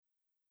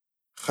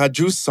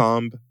Raju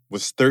Samb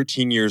was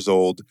 13 years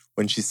old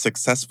when she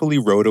successfully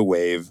rode a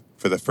wave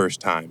for the first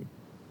time.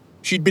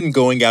 She'd been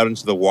going out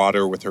into the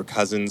water with her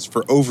cousins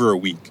for over a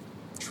week,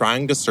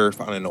 trying to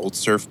surf on an old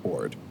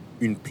surfboard,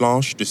 une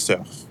planche de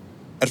surf.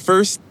 At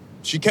first,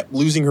 she kept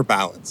losing her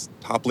balance,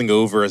 toppling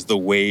over as the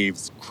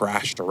waves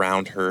crashed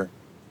around her.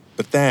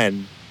 But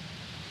then,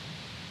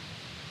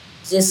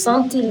 j'ai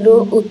senti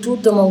l'eau autour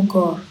de mon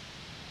corps.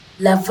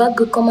 La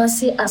vague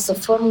commençait à se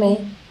former.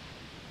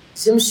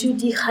 Je me suis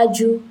dit,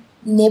 Raju,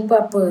 n'aie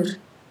pas peur.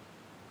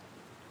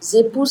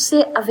 J'ai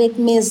poussé avec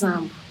mes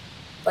jambes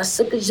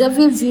parce que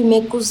j'avais vu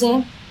mes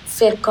cousins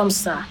faire comme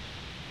ça.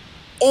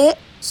 Et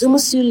je me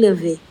suis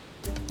levée.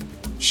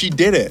 she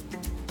did it.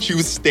 She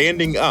was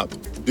standing up,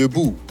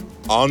 debout,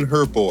 on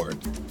her board.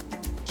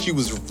 She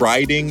was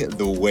riding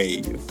the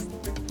wave.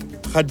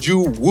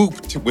 Raju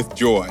whooped with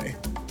joy.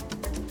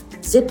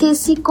 J'étais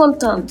si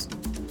contente.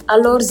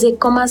 Alors j'ai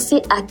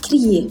commencé à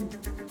crier.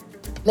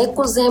 Mes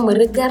cousins me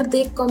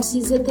regardaient comme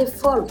si j'étais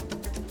folle.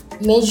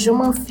 Mais je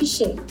m'en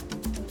fichais.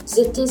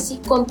 J'étais si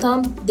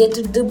contente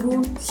d'être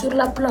debout sur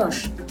la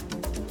planche.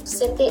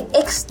 C'était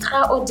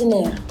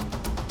extraordinaire.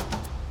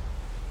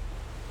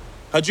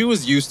 Raju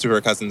was used to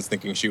her cousins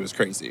thinking she was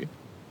crazy.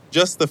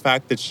 Just the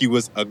fact that she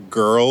was a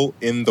girl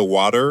in the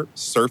water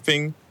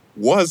surfing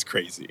was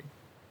crazy.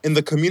 In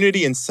the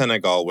community in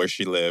Senegal where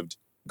she lived,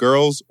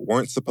 girls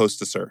weren't supposed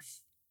to surf.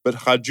 But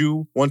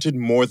Raju wanted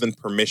more than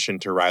permission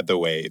to ride the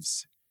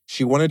waves.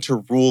 She wanted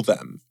to rule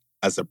them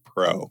as a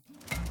pro.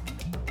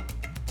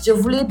 Je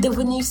voulais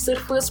devenir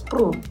surfeuse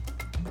pro.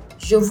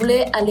 Je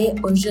voulais aller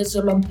aux Jeux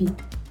Olympiques.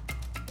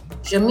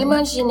 Je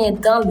m'imaginais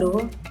dans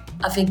l'eau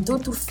avec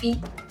d'autres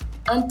filles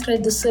en train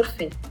de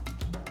surfer.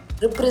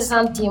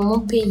 Représenter mon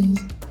pays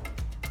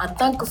en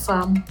tant que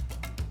femme,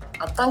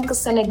 en tant que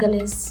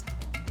Sénégalaise,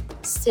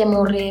 c'est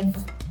mon rêve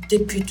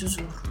depuis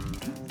toujours.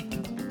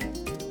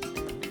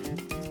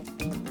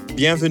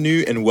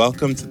 Bienvenue and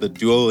welcome to the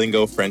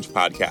Duolingo French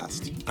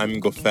podcast. I'm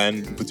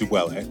Gofen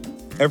Butuwele.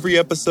 Every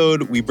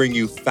episode, we bring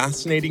you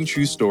fascinating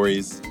true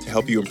stories to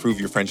help you improve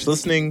your French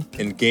listening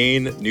and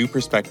gain new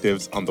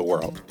perspectives on the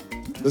world.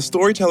 The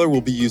storyteller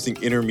will be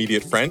using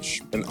intermediate French,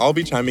 and I'll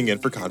be chiming in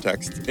for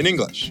context in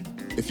English.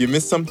 If you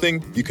miss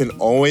something, you can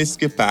always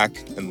skip back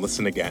and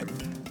listen again.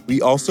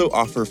 We also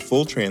offer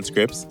full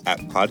transcripts at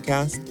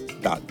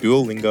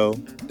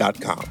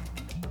podcast.duolingo.com.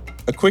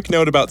 A quick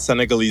note about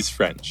Senegalese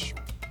French.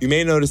 You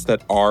may notice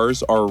that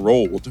R's are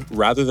rolled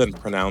rather than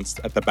pronounced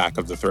at the back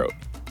of the throat.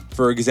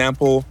 For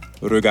example,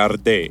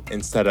 regarder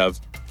instead of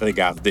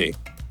regarder.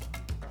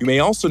 You may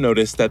also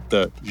notice that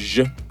the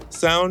j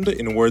sound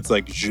in words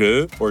like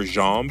je or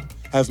jambe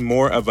have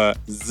more of a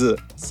z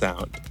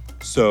sound.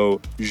 So,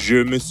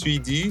 je me suis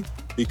dit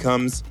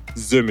becomes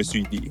je me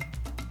suis dit.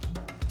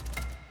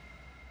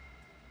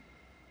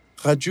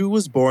 Raju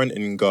was born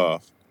in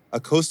Ngor, a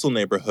coastal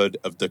neighborhood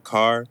of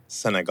Dakar,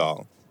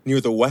 Senegal,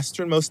 near the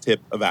westernmost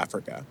tip of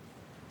Africa.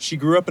 She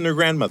grew up in her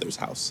grandmother's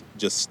house,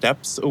 just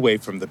steps away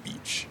from the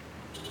beach.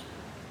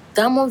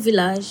 Dans mon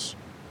village,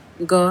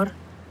 Ngor,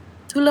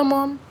 tout le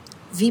monde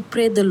vit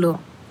près de l'eau.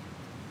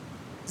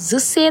 Je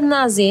sais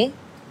nager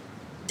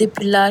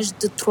depuis l'âge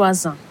de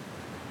 3 ans.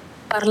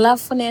 Par la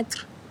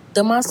fenêtre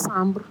de ma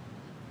chambre,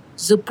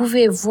 je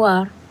pouvais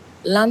voir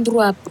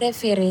l'endroit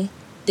préféré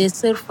des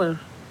surfeurs.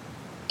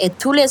 Et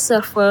tous les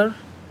surfeurs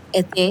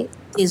étaient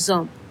des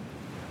hommes.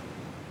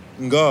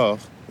 Ngor,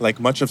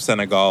 like much of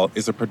Senegal,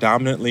 is a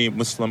predominantly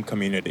Muslim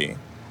community.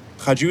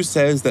 Raju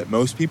says that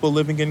most people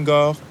living in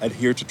Ngor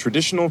adhere to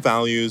traditional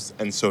values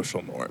and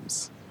social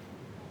norms.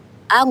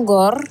 À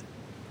Ngor,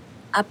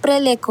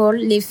 après l'école,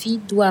 les filles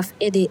doivent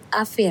aider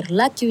à faire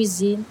la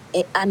cuisine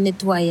et à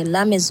nettoyer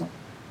la maison.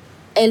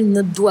 Elles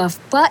ne doivent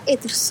pas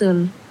être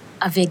seules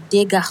avec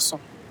des garçons.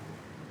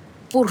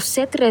 Pour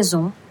cette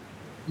raison,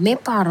 mes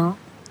parents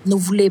ne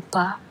voulaient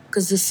pas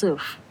que je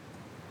surfe.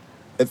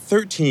 At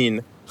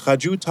 13,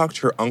 Raju talked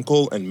her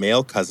uncle and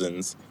male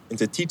cousins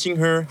into teaching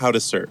her how to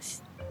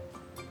surf.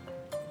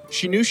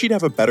 She knew she'd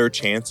have a better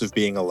chance of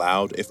being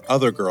allowed if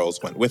other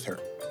girls went with her.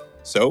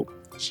 So,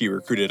 she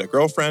recruited a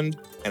girlfriend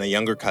and a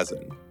younger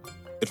cousin.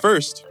 At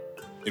first,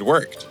 it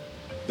worked.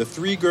 The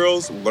three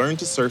girls learned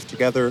to surf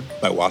together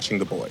by watching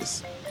the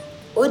boys.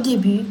 Au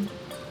début,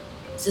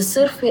 je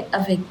surfais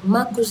avec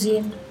ma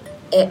cousine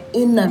et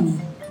une amie.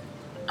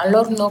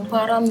 Alors nos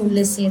parents nous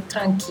laissaient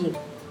tranquilles.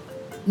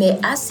 Mais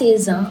à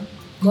 16 ans,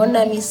 mon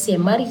amie s'est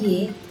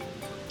mariée.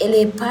 Elle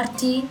est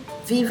partie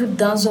vivre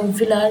dans un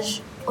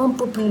village un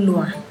peu plus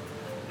loin.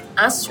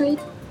 Ensuite,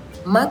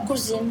 ma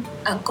cousine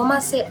a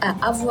commencé à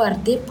avoir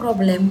des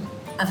problèmes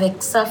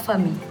avec sa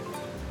famille.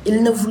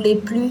 Il ne voulait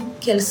plus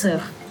qu'elle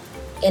surfe.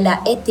 Elle a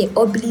été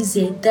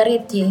obligée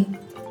d'arrêter.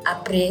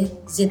 Après,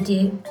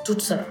 j'étais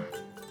toute seule.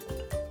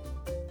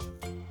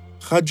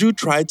 Raju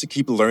tried to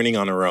keep learning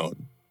on her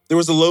own. There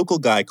was a local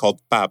guy called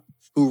Pap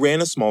who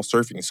ran a small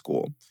surfing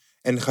school,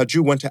 and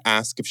Raju went to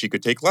ask if she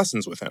could take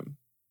lessons with him.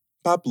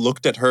 Pap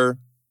looked at her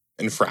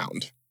and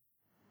frowned.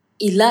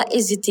 Il a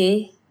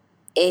hésité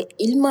et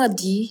il m'a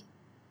dit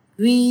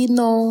oui,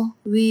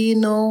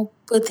 non,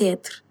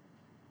 peut-être.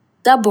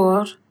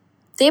 D'abord,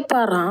 tes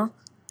parents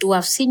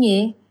doivent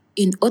signer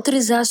une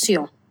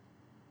autorisation.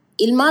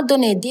 Il m'a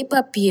donné des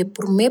papiers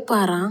pour mes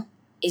parents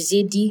et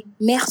j'ai dit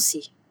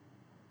merci.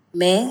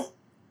 Mais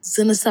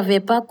je ne savais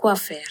pas quoi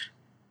faire.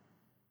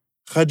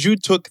 Raju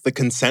took the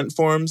consent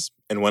forms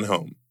and went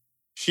home.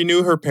 She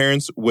knew her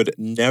parents would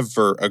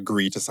never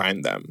agree to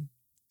sign them.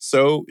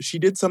 So she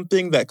did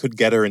something that could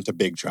get her into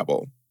big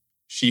trouble.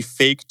 She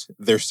faked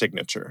their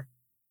signature.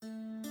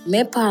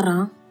 Mes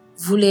parents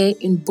voulaient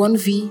une bonne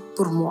vie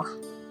pour moi.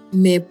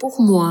 Mais pour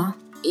moi,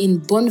 une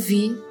bonne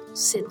vie,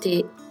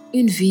 c'était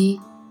une vie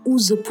où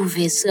je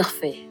pouvais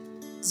surfer.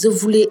 Je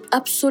voulais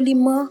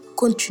absolument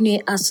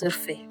continuer à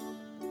surfer.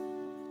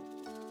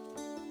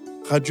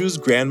 Raju's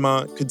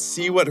grandma could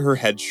see what her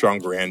headstrong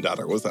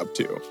granddaughter was up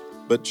to,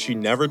 but she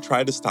never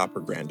tried to stop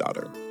her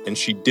granddaughter, and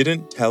she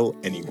didn't tell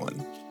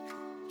anyone.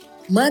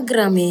 Ma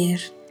grand-mère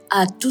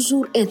a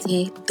toujours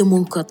été de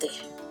mon côté.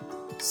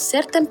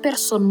 Certaines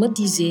personnes me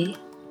disaient,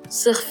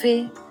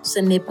 surfer, ce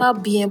n'est pas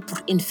bien pour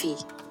une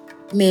fille.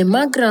 Mais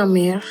ma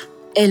grand-mère,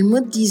 elle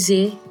me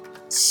disait,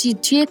 si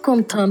tu es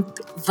contente,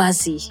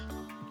 vas-y.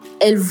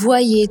 Elle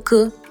voyait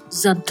que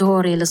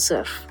j'adorais le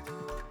surf.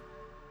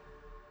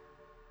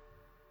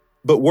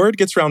 But word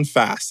gets around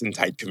fast in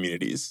tight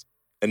communities,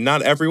 and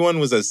not everyone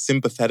was as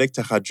sympathetic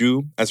to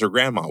Raju as her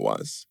grandma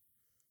was.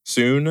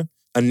 Soon,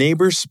 a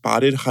neighbor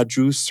spotted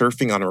Raju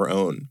surfing on her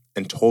own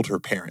and told her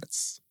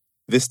parents.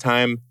 This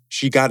time,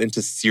 she got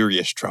into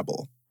serious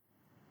trouble.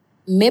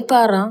 Mes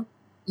parents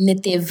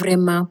n'étaient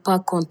vraiment pas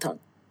contents.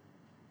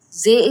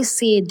 J'ai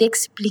essayé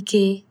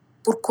d'expliquer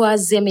pourquoi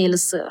j'aimais le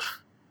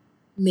surf,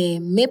 mais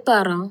mes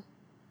parents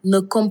ne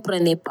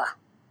comprenaient pas.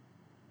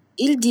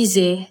 Ils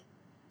disaient,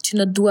 tu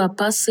ne dois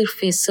pas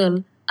surfer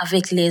seul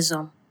avec les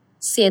hommes,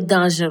 c'est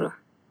dangereux.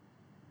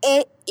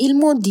 Et ils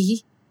m'ont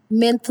dit,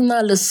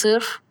 maintenant le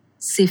surf,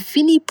 c'est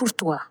fini pour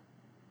toi.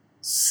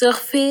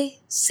 Surfer,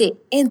 c'est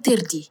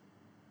interdit.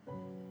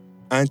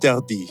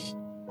 Interdit.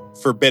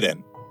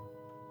 Forbidden.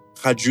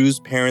 Raju's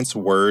parents'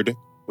 word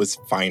was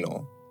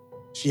final.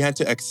 She had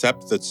to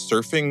accept that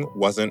surfing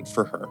wasn't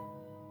for her.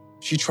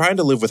 She tried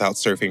to live without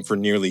surfing for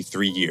nearly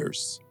 3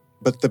 years,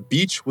 but the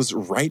beach was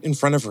right in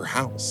front of her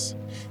house.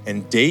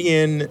 And day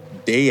in,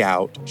 day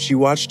out, she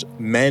watched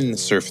men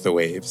surf the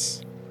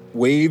waves.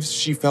 Waves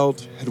she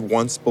felt had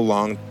once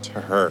belonged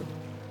to her.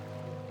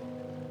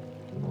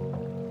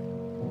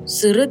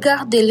 Je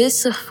regardais les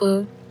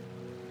surfeurs,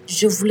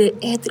 je voulais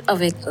être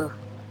avec eux.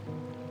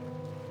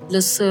 Le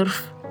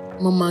surf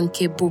me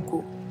manquait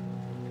beaucoup.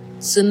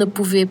 Je ne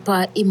pouvais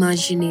pas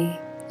imaginer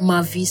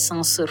ma vie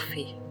sans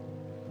surfer.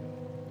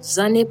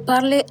 J'en ai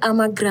parlé à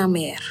ma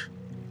grand-mère.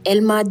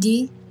 Elle m'a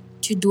dit,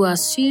 tu dois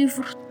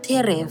suivre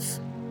tes rêves.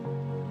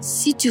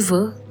 Si tu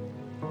veux,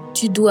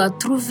 tu dois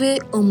trouver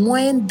un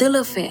moyen de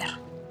le faire.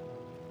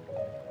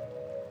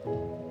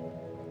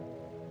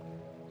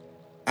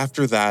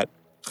 After that,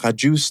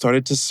 Raju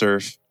started to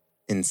surf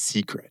in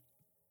secret.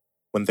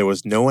 When there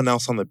was no one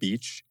else on the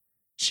beach,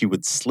 she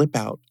would slip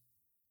out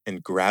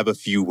and grab a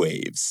few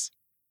waves.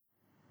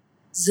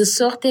 Je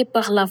sortais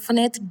par la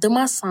fenêtre de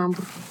ma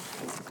chambre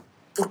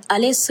pour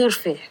aller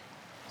surfer.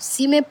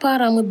 Si mes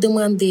parents me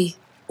demandaient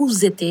où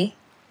j'étais,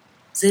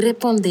 je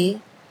répondais,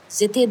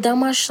 j'étais dans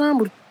ma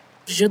chambre,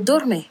 je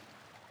dormais.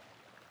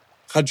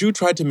 Raju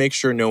tried to make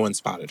sure no one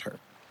spotted her,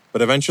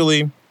 but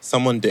eventually,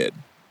 someone did.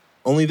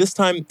 Only this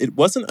time, it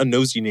wasn't a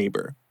nosy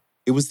neighbor.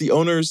 It was the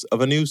owners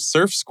of a new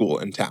surf school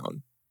in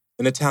town,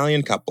 an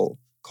Italian couple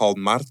called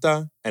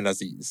Marta and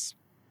Aziz.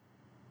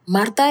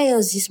 Marta et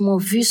Aziz m'ont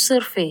vu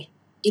surfer.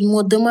 Ils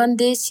m'ont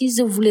demandé si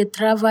je voulais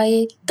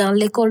travailler dans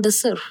l'école de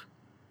surf.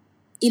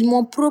 Ils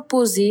m'ont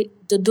proposé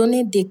de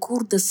donner des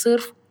cours de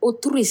surf aux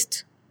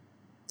touristes.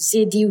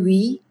 J'ai dit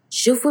oui,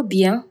 je veux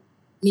bien,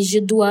 mais je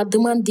dois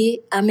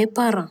demander à mes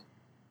parents.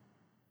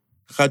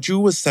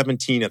 Raju was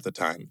 17 at the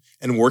time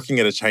and working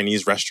at a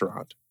Chinese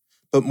restaurant.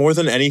 But more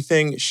than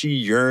anything, she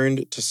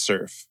yearned to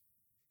surf.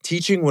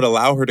 Teaching would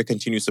allow her to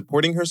continue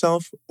supporting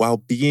herself while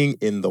being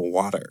in the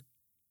water.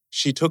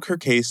 She took her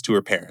case to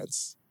her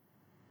parents.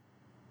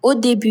 Au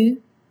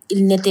début,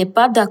 ils n'étaient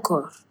pas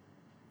d'accord.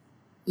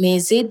 Mais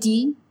j'ai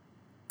dit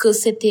que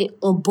c'était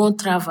un bon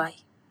travail.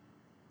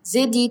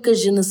 J'ai dit que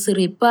je ne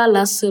serais pas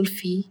la seule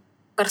fille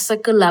parce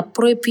que la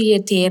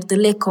propriétaire de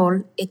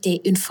l'école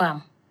était une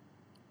femme.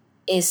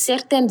 Et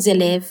certains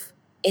élèves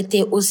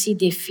étaient aussi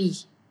des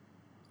filles.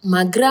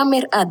 Ma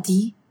grand-mère a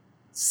dit,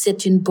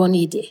 c'est une bonne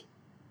idée.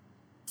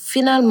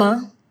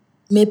 Finalement,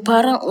 mes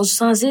parents ont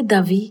changé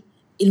d'avis.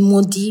 Ils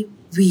m'ont dit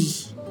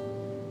oui.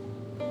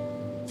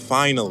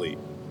 Finally,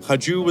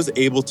 Raju was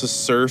able to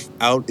surf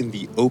out in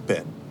the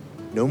open.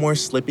 No more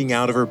slipping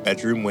out of her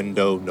bedroom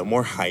window, no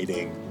more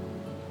hiding.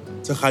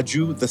 To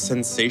Raju, the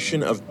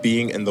sensation of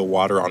being in the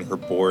water on her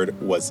board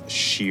was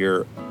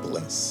sheer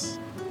bliss.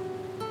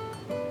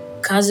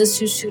 Quand je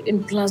suis sur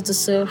une planche de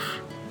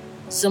surf,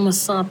 je me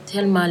sens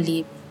tellement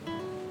libre.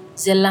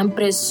 J'ai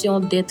l'impression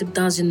d'être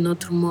dans un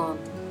autre monde.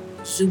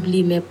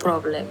 J'oublie mes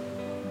problèmes.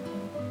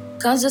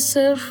 Quand je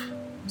surfe,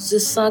 je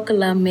sens que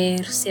la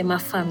mer, c'est ma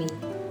famille.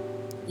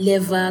 Les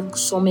vagues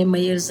sont mes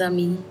meilleurs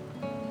amis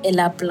et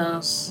la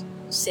planche,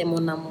 c'est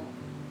mon amour.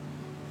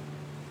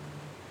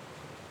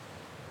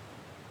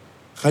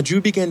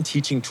 Raju began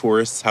teaching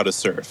tourists how to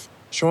surf,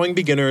 showing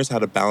beginners how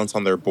to balance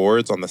on their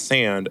boards on the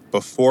sand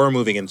before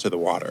moving into the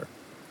water.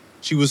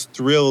 She was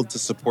thrilled to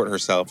support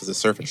herself as a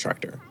surf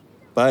instructor,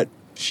 but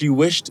she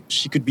wished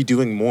she could be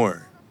doing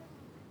more.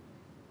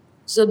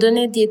 Je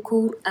donnais des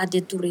cours à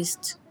des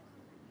touristes.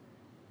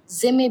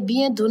 J'aimais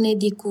bien donner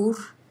des cours,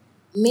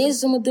 mais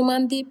je me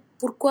demandais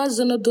pourquoi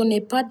je ne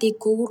donnais pas des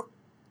cours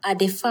à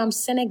des femmes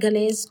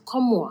sénégalaises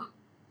comme moi.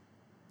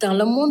 Dans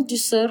le monde du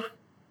surf,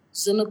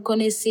 je ne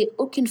connaissais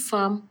aucune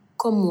femme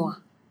comme moi.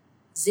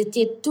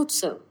 J'étais toute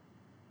seule.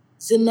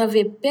 Je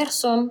n'avais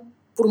personne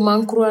pour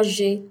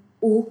m'encourager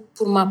ou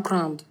pour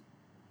m'apprendre.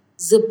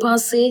 Je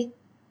pensais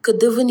que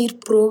devenir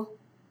pro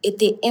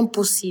était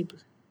impossible.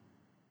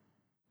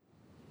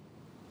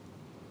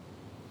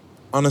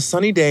 On a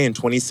sunny day in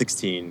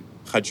 2016,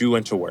 Raju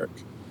went to work.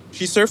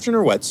 She surfed in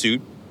her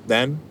wetsuit,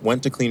 then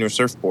went to clean her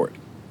surfboard.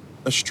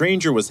 A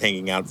stranger was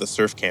hanging out at the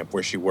surf camp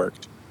where she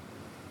worked,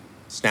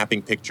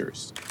 snapping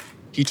pictures.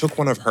 He took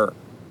one of her.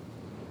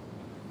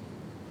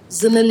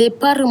 Je ne l'ai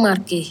pas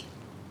remarqué.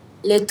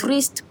 Les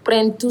touristes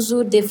prennent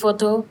toujours des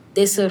photos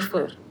des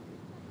surfeurs.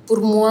 Pour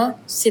moi,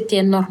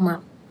 c'était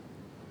normal.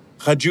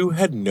 Raju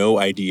had no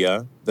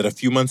idea that a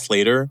few months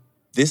later,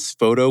 this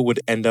photo would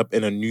end up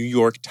in a New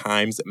York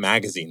Times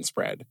magazine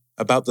spread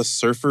about the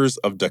surfers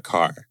of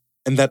Dakar,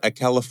 and that a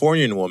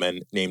Californian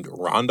woman named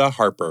Rhonda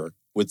Harper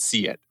would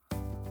see it.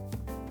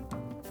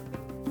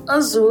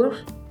 Un jour,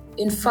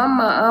 une femme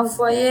m'a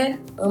envoyé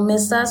un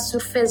message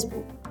sur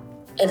Facebook.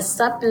 Elle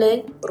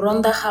s'appelait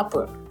Rhonda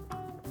Harper.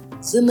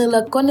 Je ne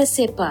la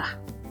connaissais pas.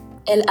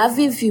 Elle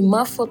avait vu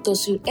ma photo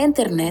sur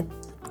Internet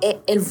et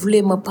elle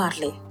voulait me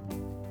parler.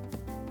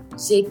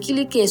 J'ai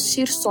cliqué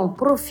sur son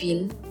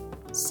profil.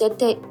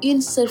 C'était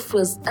une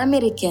surfeuse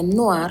américaine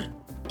noire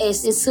et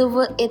ses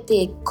cheveux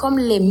étaient comme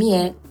les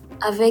miens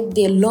avec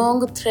des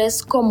longues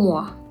tresses comme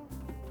moi.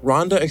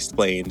 Rhonda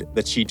explained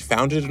that she'd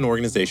founded an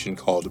organization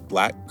called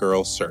Black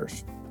Girl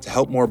Surf to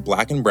help more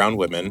Black and brown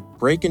women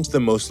break into the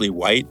mostly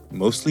white,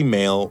 mostly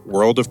male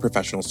world of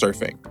professional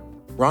surfing.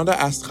 Rhonda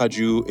asked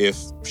Raju if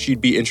she'd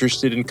be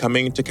interested in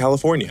coming to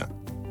California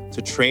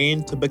to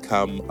train to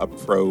become a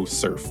pro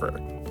surfer.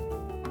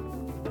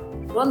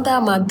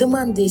 Rhonda m'a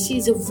demandé si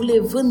je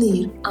voulais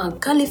venir en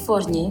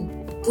Californie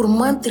pour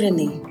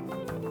m'entraîner.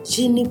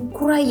 Je n'y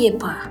croyais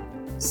pas.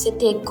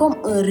 C'était comme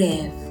un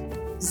rêve.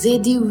 J'ai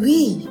dit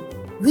oui,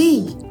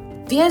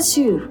 bien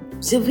sûr,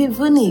 je vais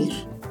venir.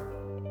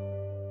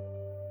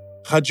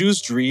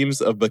 Raju's dreams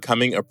of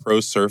becoming a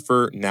pro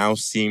surfer now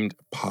seemed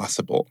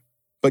possible.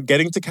 But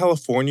getting to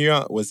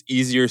California was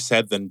easier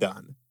said than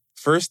done.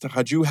 First,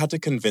 Raju had to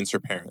convince her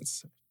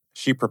parents.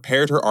 She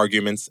prepared her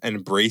arguments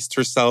and braced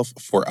herself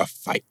for a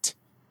fight.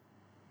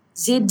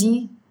 J'ai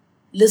dit,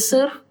 le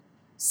surf,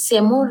 c'est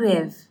mon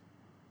rêve.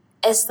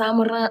 Et ça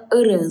me rend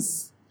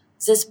heureuse.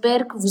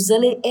 J'espère que vous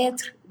allez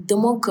être de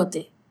mon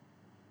côté.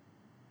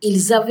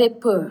 Ils avaient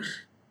peur.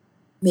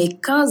 Mais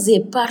quand j'ai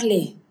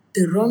parlé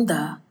de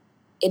Rhonda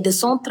et de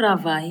son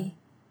travail,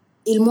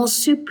 ils m'ont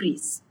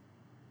surprise.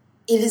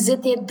 Ils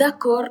étaient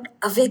d'accord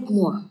avec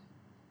moi.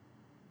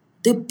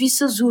 Depuis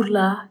ce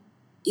jour-là,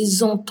 ils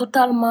sont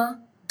totalement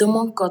de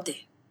mon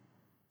côté.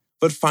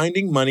 But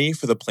finding money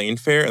for the plane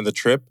fare and the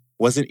trip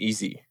wasn't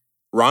easy.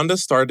 Rhonda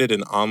started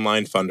an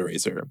online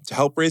fundraiser to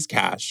help raise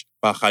cash,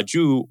 while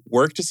Raju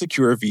worked to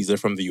secure a visa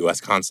from the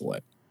U.S.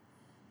 consulate.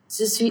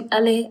 Je suis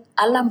allée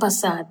à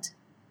l'ambassade.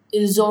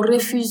 Ils ont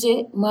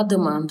refusé ma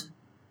demande.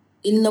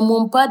 Ils ne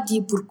m'ont pas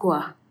dit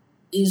pourquoi.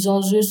 Ils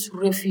ont juste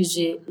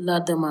refusé la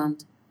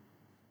demande.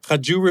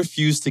 Raju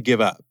refused to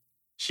give up.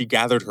 She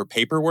gathered her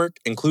paperwork,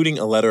 including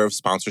a letter of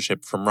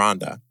sponsorship from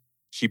Rhonda.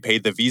 She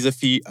paid the visa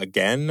fee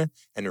again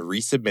and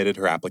resubmitted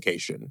her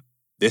application.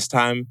 This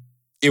time,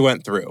 it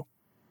went through.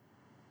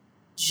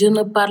 Je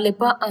ne parlais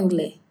pas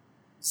anglais.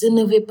 Je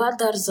n'avais pas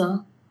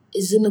d'argent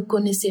et je ne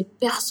connaissais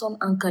personne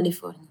en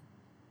Californie.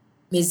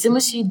 Mais je me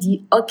suis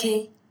dit,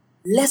 OK,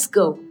 let's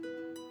go.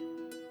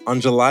 On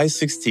July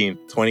 16,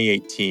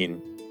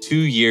 2018, 2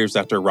 years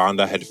after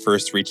Rhonda had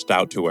first reached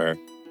out to her,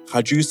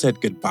 Raju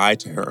said goodbye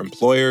to her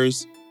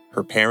employers,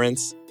 her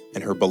parents,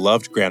 and her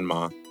beloved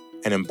grandma,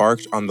 and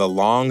embarked on the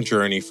long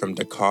journey from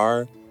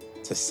Dakar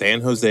to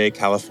San Jose,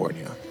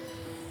 California.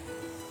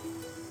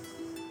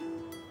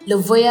 Le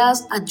voyage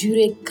a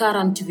duré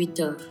 48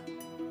 heures.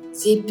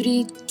 J'ai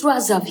pris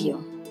 3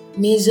 avions,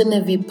 mais je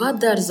n'avais pas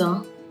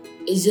d'argent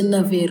et je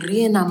n'avais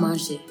rien à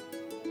manger.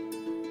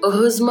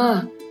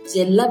 Heureusement,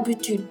 j'ai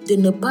l'habitude de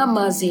ne pas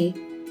manger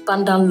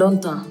pendant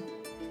longtemps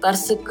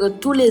parce que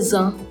tous les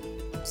ans,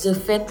 je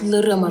fête le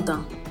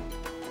Ramadan.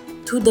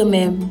 Tout de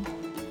même,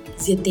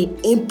 j'étais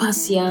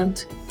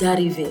impatiente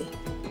d'arriver.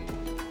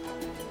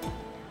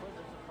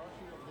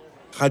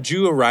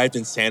 Raju arrived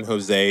in San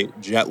Jose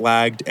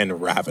jet-lagged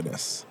and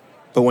ravenous.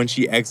 But when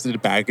she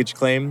exited baggage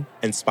claim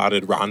and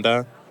spotted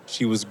Rhonda,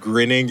 she was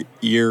grinning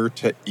ear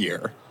to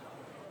ear.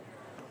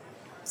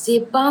 J'ai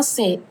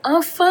pensé,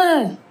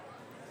 enfin,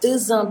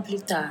 2 ans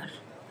plus tard.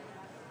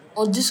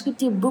 On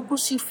discutait beaucoup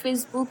sur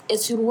Facebook et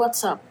sur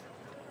WhatsApp.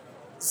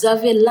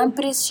 J'avais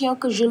l'impression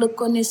que je le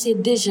connaissais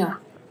déjà.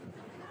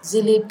 Je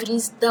l'ai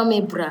prise dans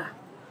mes bras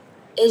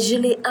et je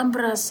l'ai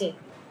embrassée.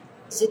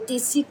 J'étais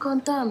si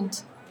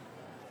contente.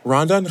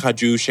 Rhonda and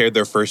Raju shared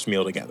their first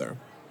meal together.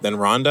 Then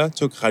Rhonda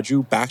took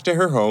Raju back to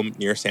her home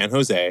near San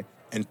Jose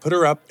and put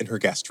her up in her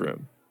guest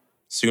room.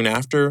 Soon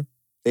after,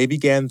 they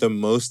began the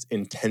most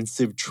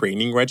intensive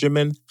training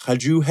regimen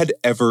Raju had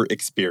ever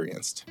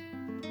experienced.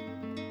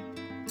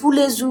 Tous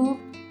les jours,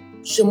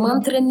 je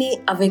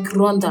m'entraînais avec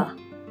Rhonda.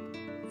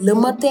 Le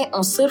matin,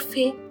 on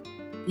surfait.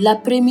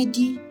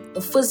 L'après-midi,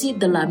 on faisait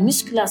de la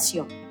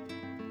musculation.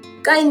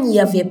 Quand il n'y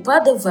avait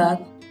pas de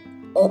vagues,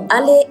 on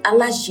allait à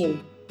la gym.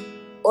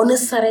 On ne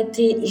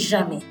s'arrêtait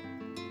jamais.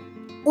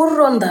 Pour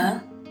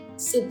Rhonda,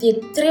 c'était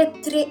très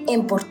très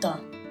important.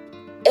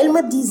 Elle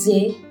me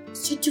disait,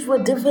 si tu veux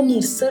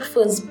devenir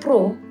surfeuse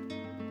pro,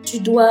 tu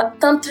dois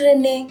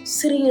t'entraîner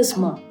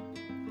sérieusement.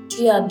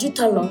 Tu as du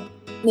talent,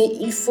 mais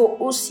il faut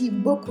aussi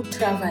beaucoup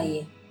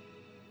travailler.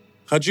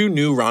 Raju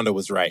knew Rhonda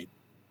was right.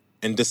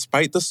 And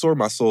despite the sore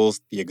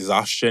muscles, the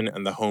exhaustion,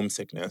 and the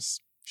homesickness,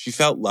 she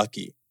felt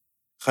lucky.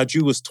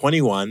 Raju was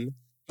 21,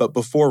 but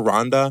before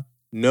Rhonda,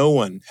 no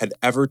one had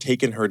ever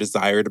taken her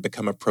desire to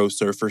become a pro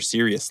surfer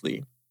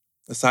seriously.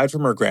 Aside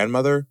from her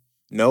grandmother,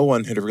 no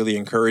one had really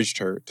encouraged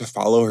her to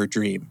follow her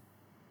dream.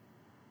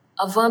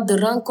 Avant de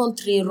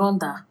rencontrer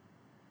Rhonda,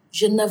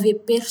 je n'avais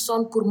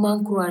personne pour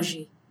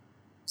m'encourager.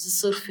 Je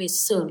surfais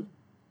seule.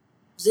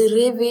 Je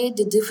rêvais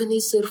de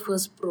devenir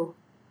surfeuse pro,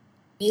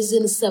 mais je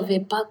ne savais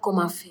pas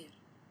comment faire.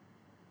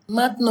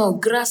 Maintenant,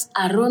 grâce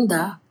à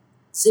Rhonda,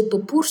 je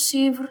peux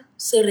poursuivre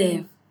ce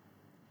rêve.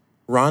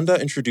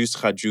 Rhonda introduced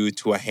Raju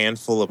to a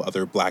handful of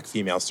other Black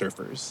female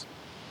surfers.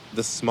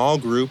 The small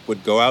group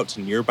would go out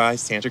to nearby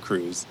Santa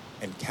Cruz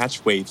and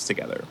catch waves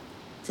together.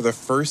 For the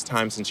first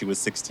time since she was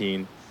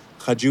 16,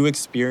 Raju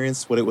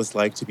experienced what it was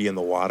like to be in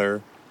the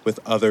water with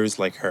others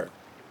like her.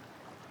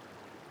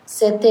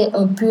 C'était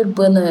un pur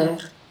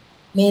bonheur.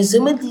 Mais je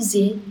me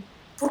disais,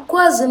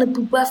 pourquoi je ne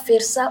peux pas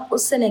faire ça au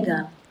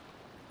Sénégal?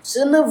 Je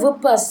ne veux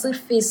pas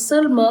surfer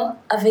seulement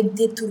avec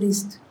des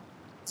touristes.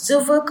 Je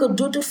veux que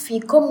d'autres filles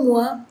comme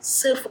moi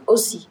surfent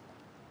aussi.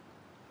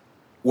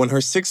 When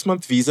her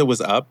 6-month visa was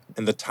up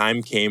and the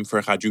time came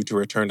for Raju to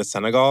return to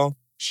Senegal,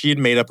 she had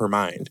made up her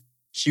mind.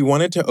 She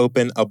wanted to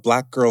open a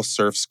Black girl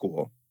surf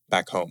school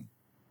back home.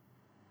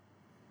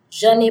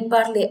 J'en ai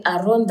parlé à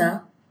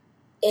Rhonda.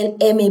 Elle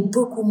aimait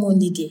beaucoup mon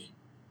idée.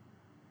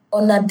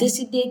 On a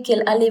décidé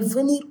qu'elle allait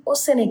venir au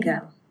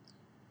Sénégal.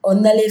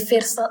 On allait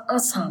faire ça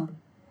ensemble.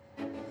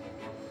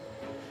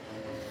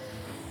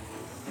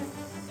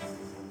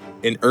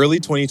 In early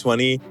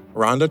 2020,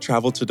 Rhonda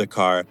traveled to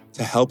Dakar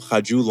to help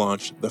Raju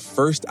launch the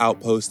first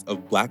outpost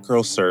of Black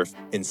girl surf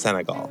in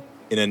Senegal,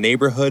 in a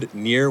neighborhood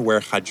near where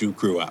Raju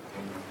grew up.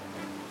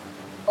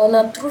 On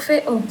a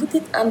trouvé un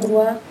petit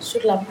endroit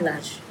sur la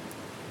plage.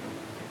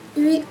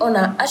 Puis on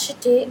a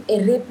acheté et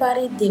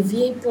réparé des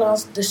vieilles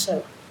planches de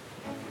surf.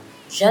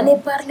 J'en ai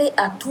parlé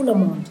à tout le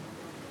monde.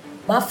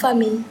 Ma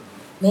famille,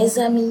 mes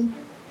amis,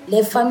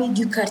 les familles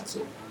du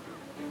quartier.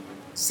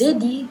 J'ai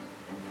dit,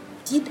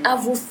 dites à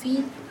vos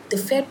filles de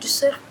faire du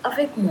surf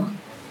avec moi.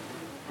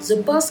 Je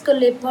pense que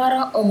les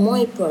parents ont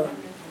moins peur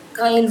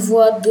quand ils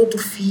voient d'autres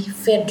filles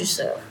faire du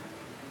surf.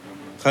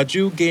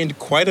 Raju gained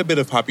quite a bit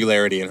of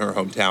popularity in her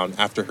hometown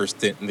after her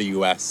stint in the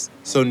US,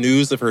 so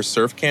news of her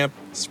surf camp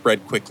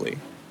spread quickly.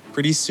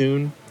 Pretty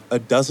soon, a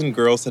dozen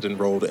girls had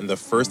enrolled in the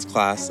first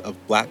class of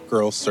Black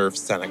Girl Surf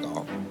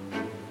Senegal.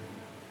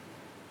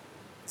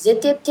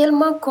 J'étais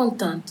tellement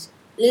contente.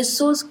 Les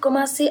choses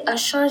commençaient à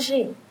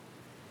changer.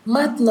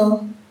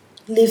 Maintenant,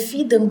 les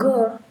filles de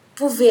Ngor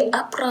pouvaient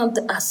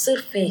apprendre à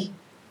surfer.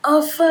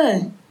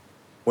 Enfin!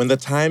 When the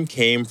time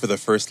came for the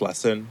first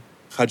lesson,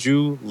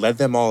 Raju led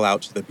them all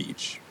out to the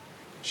beach.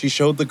 She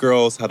showed the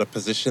girls how to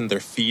position their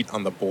feet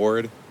on the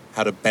board,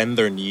 how to bend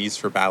their knees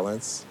for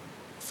balance.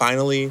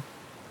 Finally,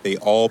 they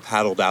all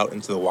paddled out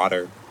into the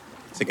water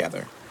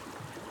together.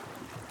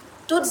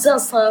 Toutes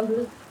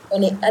ensemble,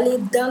 on est allés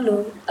dans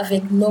l'eau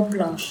avec nos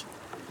planches.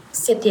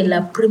 C'était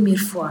la première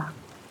fois.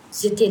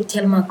 J'étais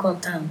tellement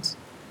contente.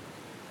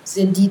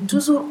 Je dis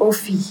toujours aux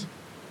filles,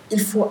 il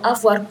faut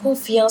avoir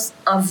confiance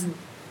en vous.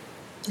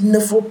 Il ne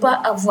faut pas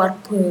avoir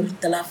peur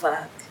de la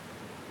vague.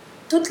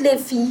 Toutes les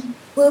filles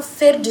peuvent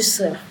faire du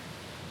surf.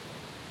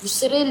 Vous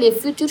serez les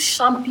futurs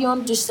champions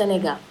du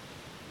Sénégal.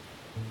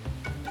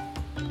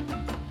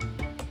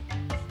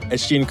 As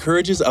she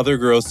encourages other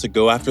girls to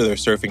go after their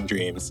surfing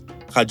dreams,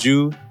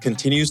 Raju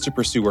continues to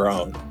pursue her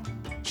own.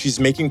 She's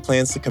making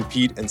plans to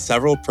compete in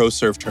several pro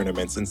surf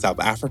tournaments in South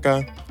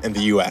Africa and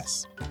the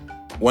US.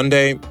 One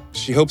day,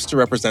 she hopes to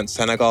represent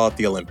Senegal at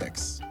the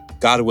Olympics.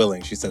 God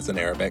willing, she says in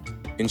Arabic,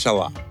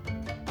 Inshallah.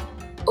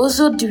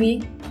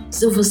 Aujourd'hui,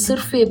 je veux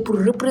surfer pour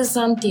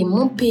représenter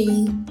mon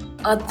pays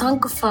en tant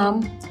que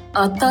femme,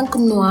 en tant que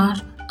noire,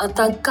 en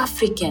tant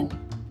qu'africaine.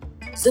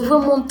 Je veux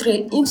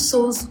montrer une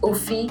chose aux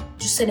filles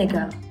du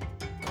Sénégal.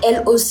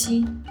 Elles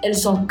aussi, elles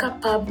sont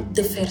capables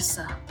de faire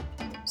ça.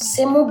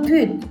 C'est mon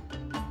but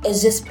et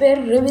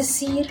j'espère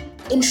réussir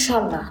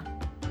Inch'Allah,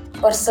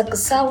 parce que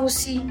ça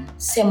aussi,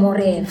 c'est mon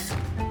rêve.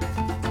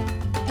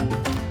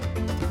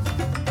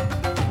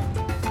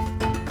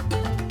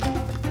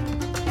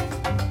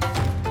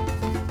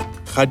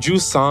 Khadijou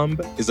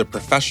Samb is a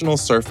professional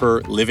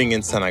surfer living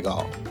in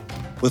Senegal.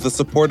 With the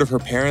support of her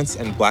parents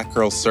and Black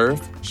Girl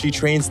Surf, she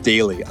trains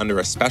daily under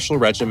a special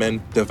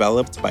regimen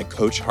developed by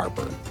Coach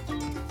Harper.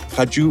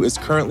 Khadijou is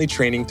currently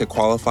training to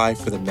qualify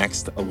for the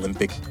next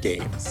Olympic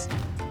Games.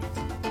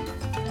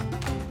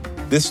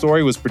 This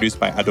story was produced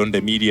by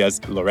Adonde Media's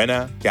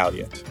Lorena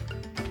Galliot.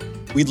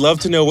 We'd love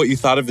to know what you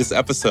thought of this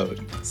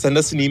episode. Send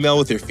us an email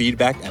with your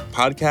feedback at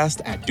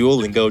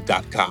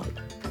podcast@duolingo.com.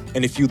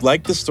 And if you'd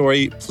like the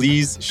story,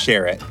 please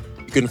share it.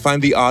 You can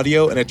find the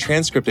audio and a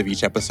transcript of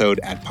each episode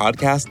at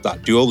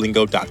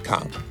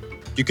podcast.duolingo.com.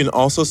 You can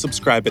also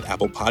subscribe at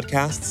Apple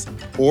Podcasts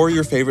or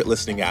your favorite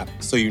listening app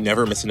so you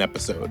never miss an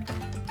episode.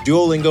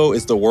 Duolingo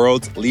is the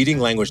world's leading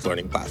language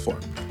learning platform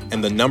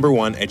and the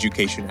 #1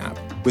 education app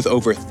with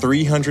over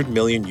 300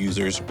 million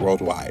users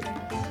worldwide.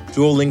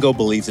 Duolingo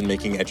believes in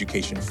making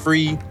education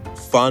free,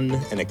 fun,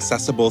 and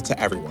accessible to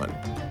everyone.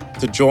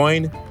 To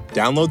join,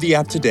 download the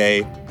app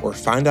today or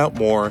find out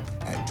more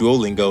at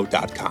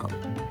duolingo.com.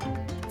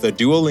 The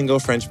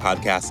Duolingo French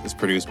podcast is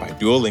produced by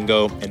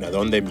Duolingo and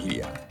Adonde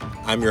Media.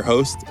 I'm your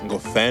host,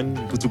 Ngofen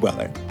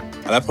Butuwele.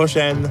 À la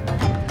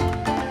prochaine!